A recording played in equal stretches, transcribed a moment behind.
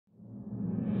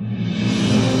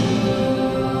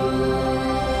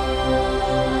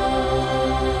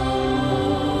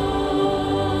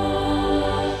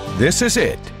This is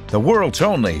it, the world's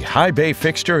only high bay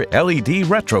fixture LED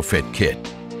retrofit kit.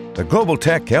 The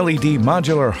Global-Tech LED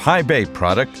Modular High Bay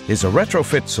product is a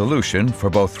retrofit solution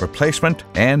for both replacement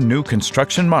and new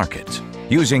construction markets.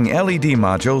 Using LED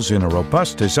modules in a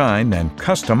robust design and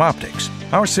custom optics,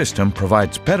 our system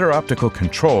provides better optical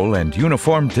control and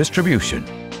uniform distribution.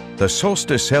 The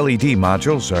Solstice LED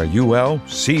modules are UL,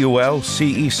 CUL,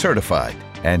 CE certified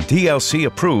and DLC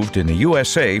approved in the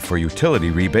USA for utility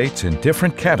rebates in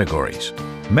different categories.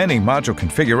 Many module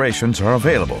configurations are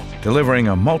available, delivering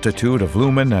a multitude of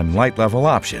lumen and light level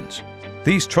options.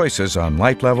 These choices on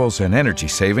light levels and energy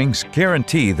savings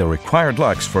guarantee the required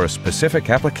lux for a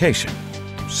specific application.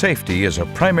 Safety is a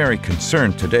primary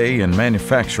concern today in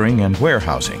manufacturing and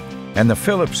warehousing, and the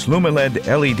Philips LumiLED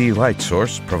LED light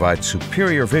source provides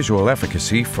superior visual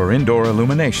efficacy for indoor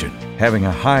illumination, having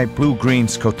a high blue-green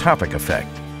scotopic effect.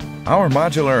 Our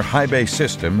modular high bay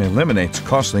system eliminates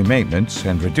costly maintenance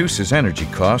and reduces energy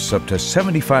costs up to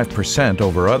 75%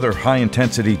 over other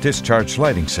high-intensity discharge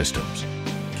lighting systems.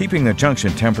 Keeping the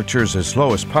junction temperatures as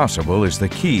low as possible is the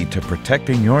key to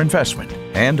protecting your investment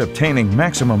and obtaining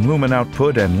maximum lumen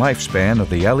output and lifespan of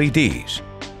the LEDs.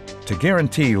 To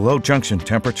guarantee low junction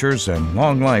temperatures and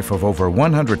long life of over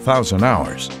 100,000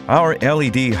 hours, our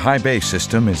LED high bay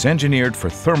system is engineered for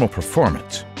thermal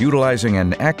performance, utilizing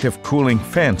an active cooling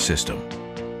fan system.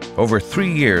 Over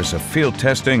 3 years of field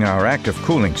testing our active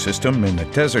cooling system in the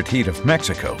desert heat of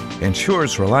Mexico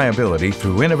ensures reliability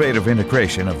through innovative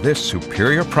integration of this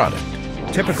superior product.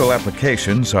 Typical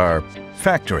applications are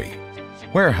factory,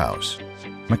 warehouse,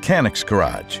 mechanics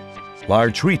garage,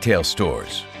 large retail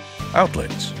stores,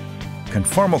 outlets.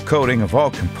 Conformal coating of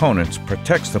all components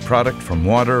protects the product from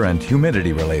water and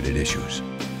humidity-related issues.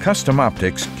 Custom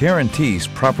optics guarantees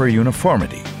proper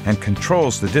uniformity and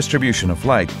controls the distribution of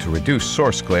light to reduce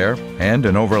source glare and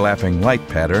an overlapping light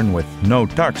pattern with no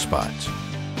dark spots.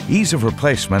 Ease of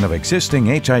replacement of existing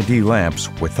HID lamps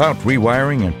without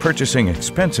rewiring and purchasing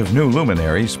expensive new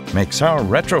luminaries makes our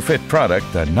retrofit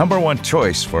product the #1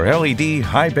 choice for LED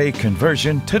high bay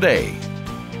conversion today.